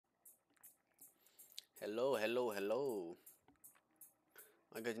Hello, hello, hello.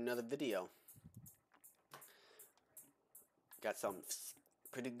 I got another video. Got something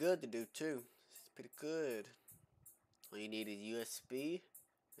pretty good to do too. It's pretty good. All you need is USB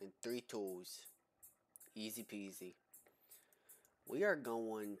and 3 tools. Easy peasy. We are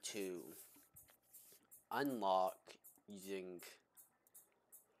going to unlock using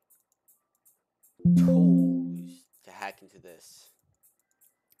tools to hack into this.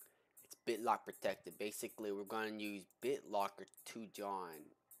 It's BitLocker protected. Basically, we're going to use BitLocker to John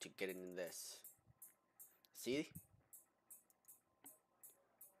to get into this. See?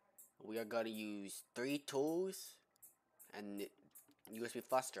 We are going to use 3 tools and USB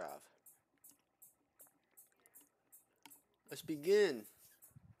flash drive. Let's begin.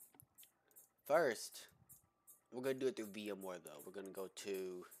 First, we're going to do it through VMware though. We're going to go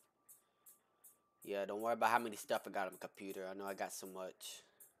to, yeah, don't worry about how many stuff I got on the computer. I know I got so much.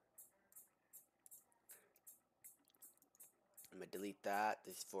 I'm going to delete that.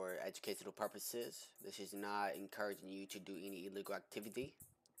 This is for educational purposes. This is not encouraging you to do any illegal activity.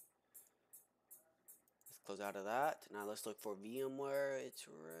 Let's close out of that. Now let's look for VMware. It's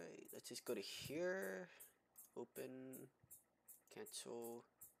right. Let's just go to here. Open. Cancel.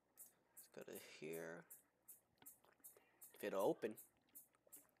 Let's go to here. If it'll open.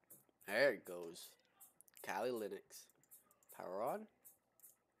 There it goes. Kali Linux. Power on.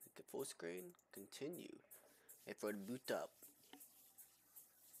 Make it full screen. Continue. Wait for it to boot up.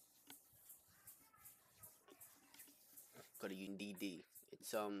 Go to UDD. It's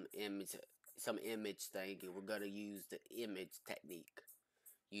some image thing, and we're gonna use the image technique.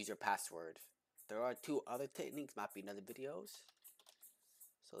 Use your password. There are 2 other techniques, might be in other videos.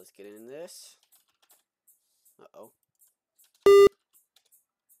 So let's get in this. Uh-oh.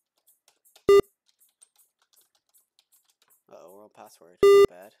 Uh-oh, wrong password.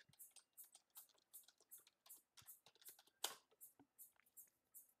 Bad.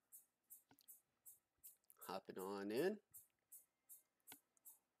 Hopping on in.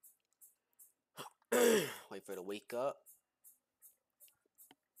 Wait for it to wake up.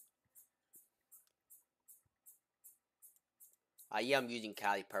 I am using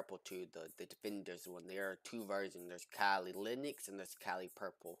Kali Purple too, the Defenders one. There are 2 versions. There's Kali Linux and there's Kali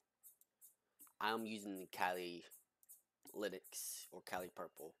Purple. I'm using the Kali Linux or Kali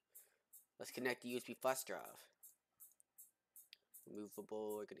Purple. Let's connect the USB flash drive.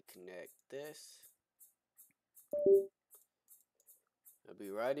 Removable, we're gonna connect this. It'll be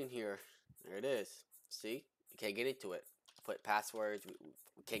right in here. There it is. See? You can't get into it. Put passwords,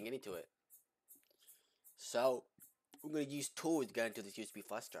 we can't get into it. So, we're gonna use tools to get into this USB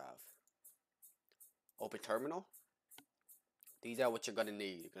flash drive. Open terminal. These are what you're gonna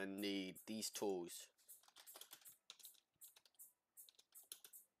need. You're gonna need these tools.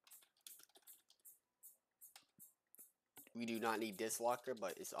 We do not need this locker,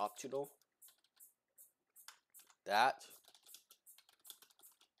 but it's optional. That.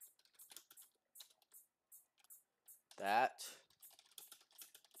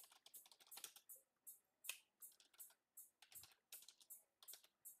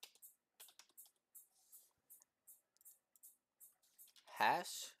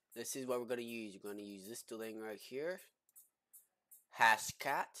 Hash. This is what we're gonna use. You're gonna use this thing right here.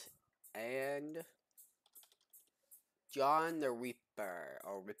 Hashcat and John the Reaper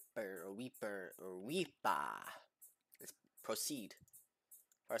or Weeper. Let's proceed.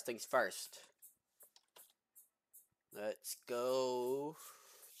 First things first. Let's go.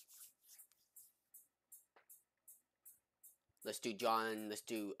 Let's do John. Let's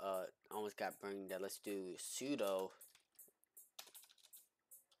do almost got brain dead. Let's do sudo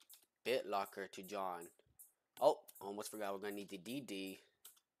BitLocker to John. Oh, almost forgot we're gonna need the DD.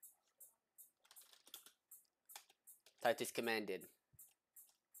 Type this command in.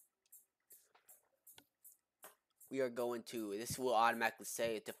 We are going to, this will automatically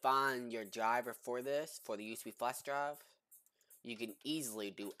say to find your driver for this, for the USB flash drive. You can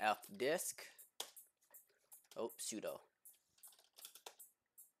easily do fdisk. Oh, sudo.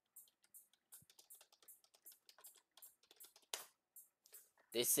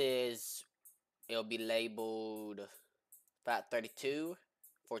 This is, it'll be labeled FAT32,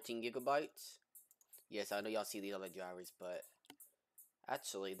 14 gigabytes. Yes, I know y'all see these other drivers, but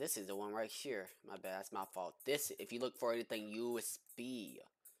actually, this is the one right here. My bad, that's my fault. This, if you look for anything USB,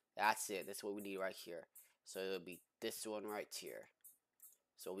 that's it. That's what we need right here. So it'll be this one right here.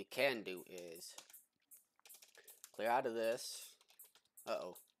 So what we can do is clear out of this.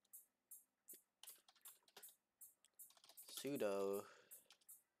 Uh-oh. Sudo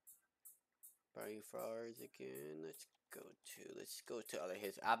brain fries again. Let's go to other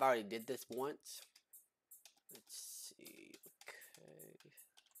his. I've already did this once. Let's see.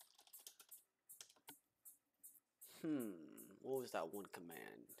 Okay. What was that one command?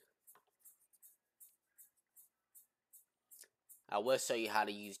 I will show you how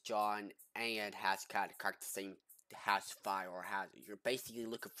to use John and Hashcat to crack the same hash file or hash. You're basically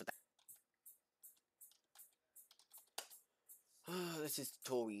looking for that. This is the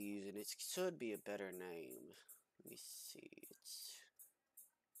tool we're using. It should be a better name. Let me see. It's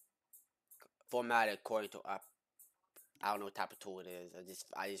formatted according to I don't know what type of tool it is.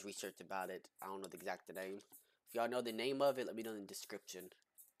 I just researched about it. I don't know the exact name. If y'all know the name of it, let me know in the description.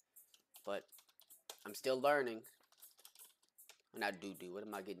 But I'm still learning. Not doo-doo. What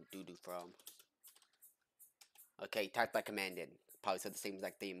am I getting doo-doo from? Okay, type that command in. Probably said the same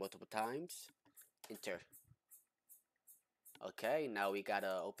exact thing multiple times. Enter. Okay, now we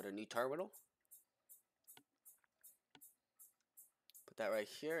gotta open a new terminal. Put that right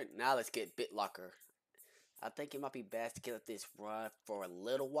here. Now let's get BitLocker. I think it might be best to let this run for a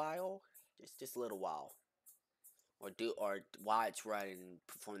little while. Just a little while. Or while it's running,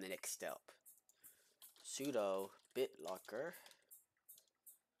 perform the next step. Sudo BitLocker.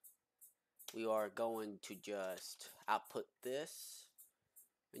 We are going to just output this.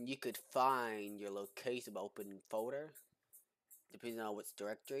 And you could find your location by opening folder. Depending on which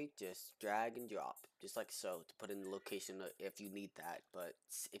directory, just drag and drop. Just like so, to put in the location if you need that. But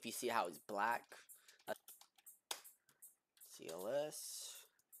if you see how it's black, CLS.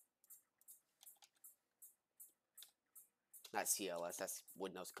 Not CLS, that's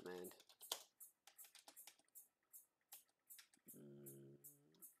Windows command.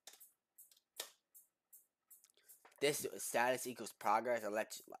 This status equals progress.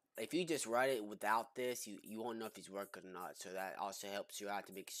 If you just write it without this, you won't know if it's working or not. So that also helps you out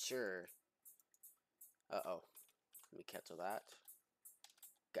to make sure. Uh-oh. Let me cancel that.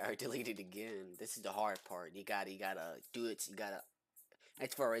 Gotta delete it again. This is the hard part. You gotta do it.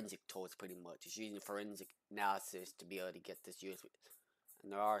 It's forensic tools pretty much. It's using forensic analysis to be able to get this used.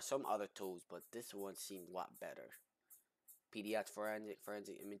 And there are some other tools, but this one seems a lot better. PDF forensic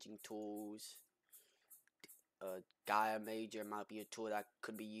imaging tools. Gaia Major might be a tool that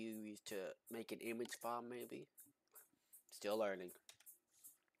could be used to make an image file, maybe. Still learning.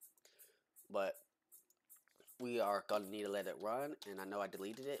 But we are gonna need to let it run, and I know I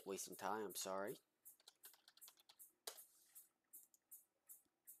deleted it, wasting time. I'm sorry.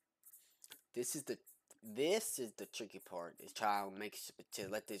 This is the tricky part. Is trying to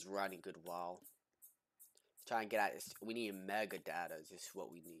let this run a good while. Try and get out. We need mega data. Is just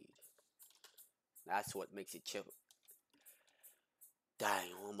what we need. That's what makes it chip. Dang,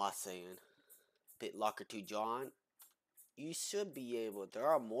 what am I saying? BitLocker to John. You should be able. There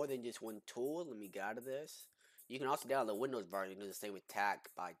are more than just one tool. Let me get out of this. You can also download the Windows version. Do the same attack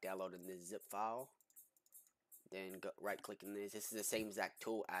by downloading this zip file. Then go right clicking this. This is the same exact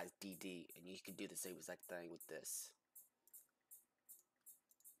tool as DD, and you can do the same exact thing with this.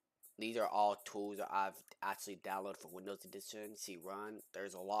 These are all tools that I've actually downloaded for Windows Edition. See, run.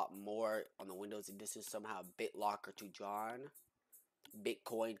 There's a lot more on the Windows Edition. Somehow, BitLocker to John,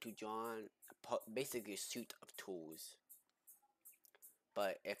 Bitcoin to John. Basically, a suite of tools.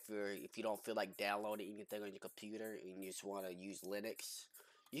 But if you don't feel like downloading anything on your computer and you just want to use Linux,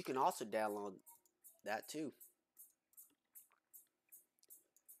 you can also download that too.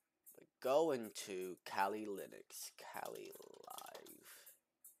 But go into Kali Linux, Kali Live.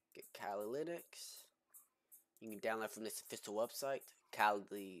 Get Kali Linux. You can download from this official website.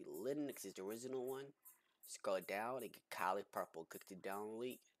 Kali Linux is the original one. Scroll it down and get Kali Purple. Click the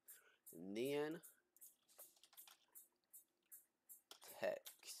download, and then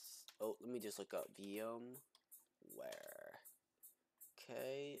text. Oh, let me just look up VMware.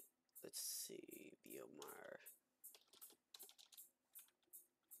 Okay, let's see VMware.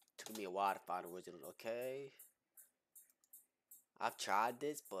 Took me a while to find the original. Okay, I've tried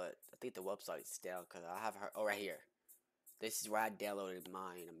this, but I think the website's down because I have heard. Oh, right here. This is where I downloaded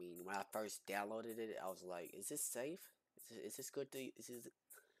mine. I mean, when I first downloaded it, I was like, "Is this safe? Is this good to? Is this?"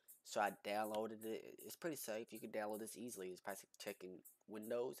 So I downloaded it. It's pretty safe. You can download this easily. It's basically checking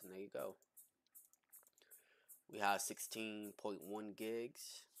Windows, and there you go. We have 16.1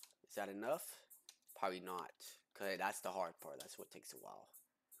 gigs. Is that enough? Probably not, cause that's the hard part. That's what takes a while.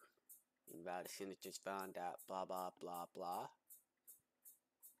 Invalid signatures found out. Blah blah blah blah.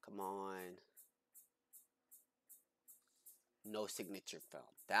 Come on. No signature found.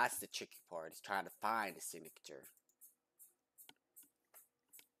 That's the tricky part. Is trying to find a signature.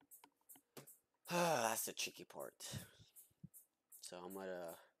 That's the tricky part. So I'm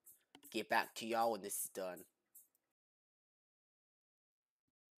gonna get back to y'all when this is done.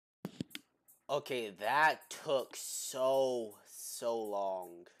 Okay, that took so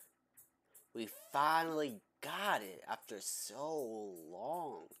long. We finally got it after so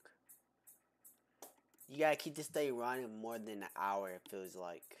long. You gotta keep this thing running more than an hour, it feels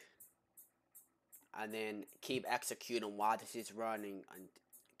like. And then keep executing while this is running. And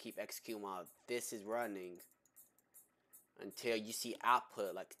keep executing while this is running. Until you see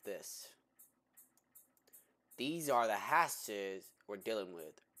output like this. These are the hashes we're dealing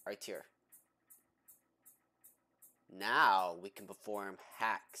with right here. Now we can perform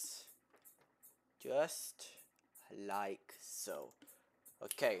hacks. Just like so.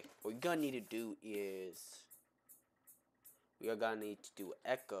 Okay, what we're gonna need to do is we are gonna need to do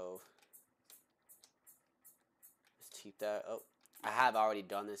echo. Let's keep that up. I have already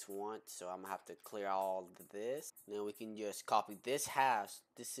done this once, so I'm gonna have to clear all of this. Now we can just copy this hash.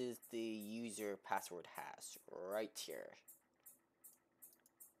 This is the user password hash right here.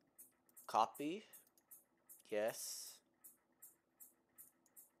 Copy. Yes.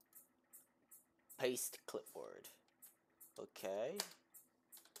 Paste clipboard. Okay.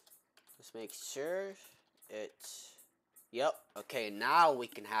 Let's make sure it's... Yep. Okay, now we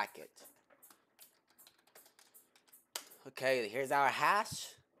can hack it. Okay, here's our hash.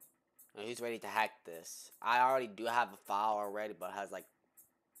 Now who's ready to hack this? I already do have a file already, but it has like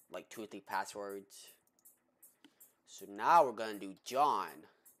 2 or 3 passwords. So now we're gonna do John.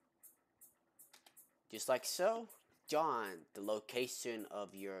 Just like so. John, the location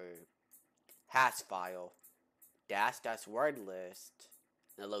of your hash file. Dash word list.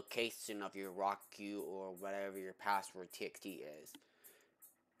 The location of your rockq or whatever your password txt is.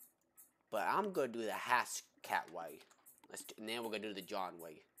 But I'm gonna do the Hashcat way. And then we're gonna do the John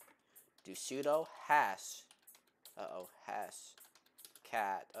way. Do sudo hash. Hashcat.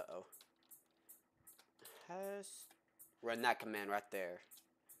 Hash. Run that command right there.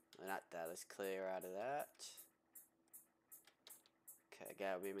 Not that. Let's clear out of that. Okay,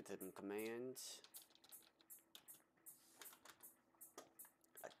 gotta remember the commands.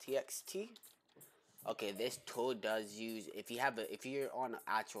 TXT. Okay, this tool does use if you're on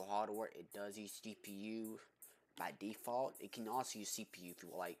actual hardware, it does use GPU by default. It can also use CPU if you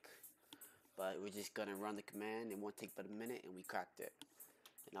like. But we're just gonna run the command. It won't take but a minute, and we cracked it.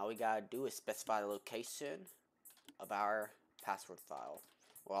 And all we gotta do is specify the location of our password file,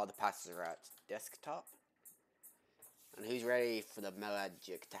 where all the passwords are at. Desktop. And who's ready for the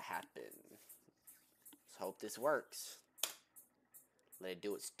magic to happen? Let's hope this works. Let it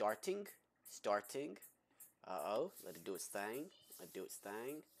do its starting. Let it do its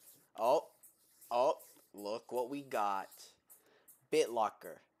thing. Oh, look what we got.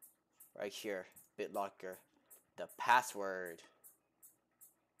 BitLocker. Right here. BitLocker. The password.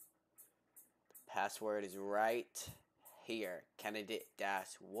 The password is right here.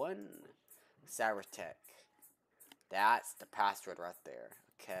 Candidate-1. Cybertech. That's the password right there.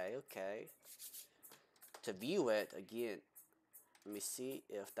 Okay. To view it, again, let me see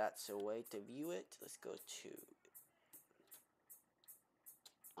if that's a way to view it. Let's go to...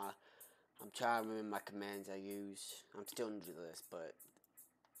 I'm trying to remember my commands I use. I'm still new to this, but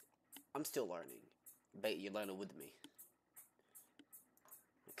I'm still learning. Bet you're learning with me.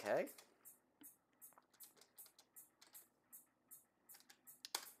 Okay.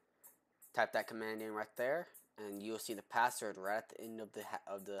 Type that command in right there, and you'll see the password right at the end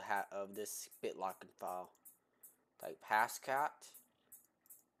of this BitLocker file. Type Hashcat,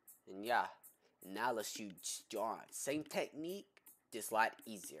 and yeah. Now let's use John. Same technique, just a lot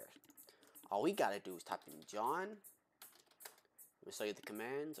easier. All we gotta do is type in John. Let me show you the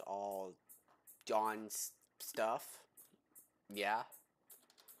commands. All John's stuff. Yeah.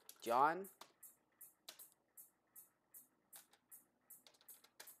 John.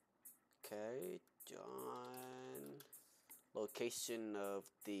 Okay. John. Location of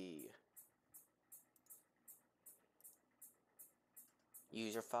the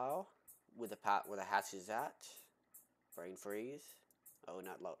user file with where the hash is at. Brain freeze. Oh,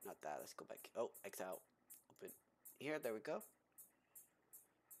 not that. Let's go back. Oh, X out. Open here. There we go.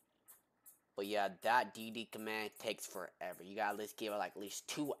 But yeah, that DD command takes forever. You gotta give it like at least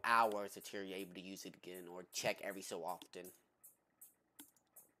 2 hours until you're able to use it again, or check every so often.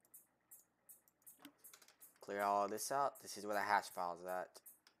 Clear all this out. This is where the hash file is at.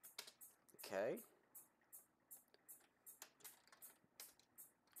 Okay.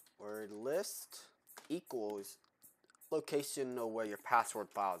 Word list equals location of where your password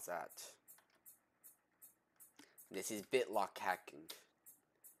file is at. This is BitLocker hacking.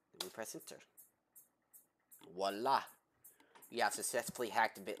 And we press enter. Voila! We have successfully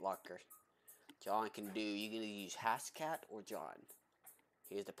hacked BitLocker. John can do, you can use Hashcat or John.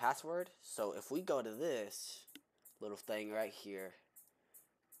 Here's the password. So if we go to this little thing right here,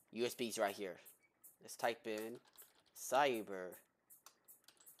 USB's right here. Let's type in cyber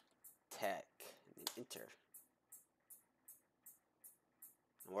tech and enter.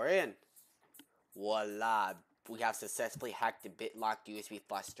 And we're in. Voila! We have successfully hacked the BitLocker USB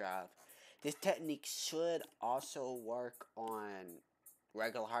flash drive. This technique should also work on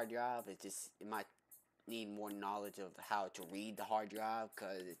regular hard drive. It might need more knowledge of how to read the hard drive,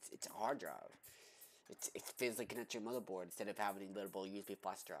 because it's a hard drive. It's physically connected to your motherboard instead of having a little USB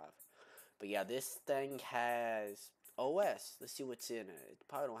flash drive. But yeah, this thing has OS. Let's see what's in it. It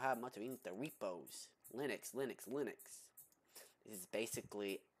probably don't have much of anything. The repos, Linux. This is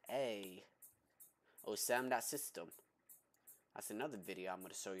basically a OSM.system. That's another video I'm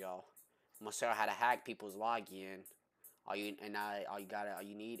gonna show y'all. I'm gonna show you how to hack people's login. All you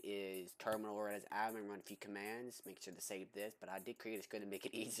need is terminal or as admin, run a few commands, make sure to save this. But I did create it's gonna make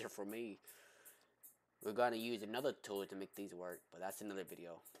it easier for me. We're gonna use another tool to make these work, but that's another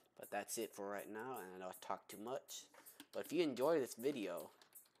video. But that's it for right now, and I know I talked too much. But if you enjoy this video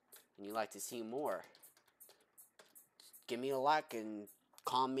and you'd like to see more, give me a like and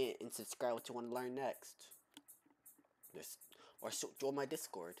comment and subscribe what you want to learn next. Or join my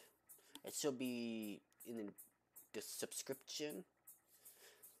Discord. It should be in the subscription.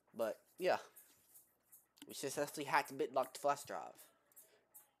 But yeah, we successfully hacked BitLocker flash drive.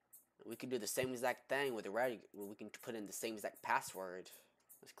 We can do the same exact thing with the regular. We can put in the same exact password.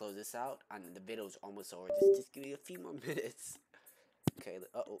 Let's close this out, and the video's almost over. Just give me a few more minutes. Okay.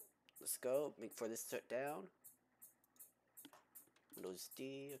 Let's go. Make sure this shut down. Windows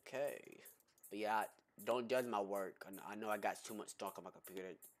D. Okay. But yeah, don't judge my work. I know I got too much stock on my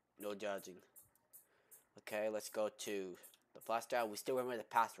computer. No judging. Okay, let's go to the flash drive. We still remember the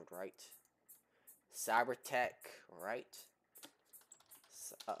password, right? Cybertech, right?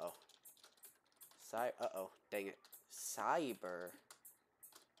 Dang it. Cyber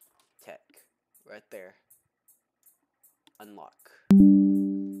tech, right there. Unlock.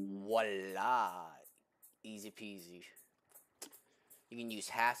 Voila! Easy peasy. You can use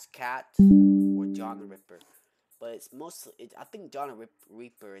Hashcat or John the Ripper, but it's mostly. I think John the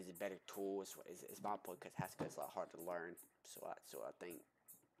Ripper is a better tool. It's my point, because Hashcat is a lot harder to learn. So I think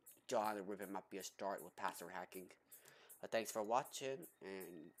John the Ripper might be a start with password hacking. Thanks for watching,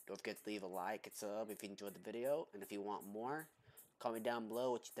 and don't forget to leave a like and sub if you enjoyed the video. And if you want more, comment down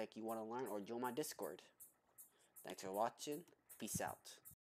below what you think you want to learn, or join my Discord. Thanks for watching. Peace out.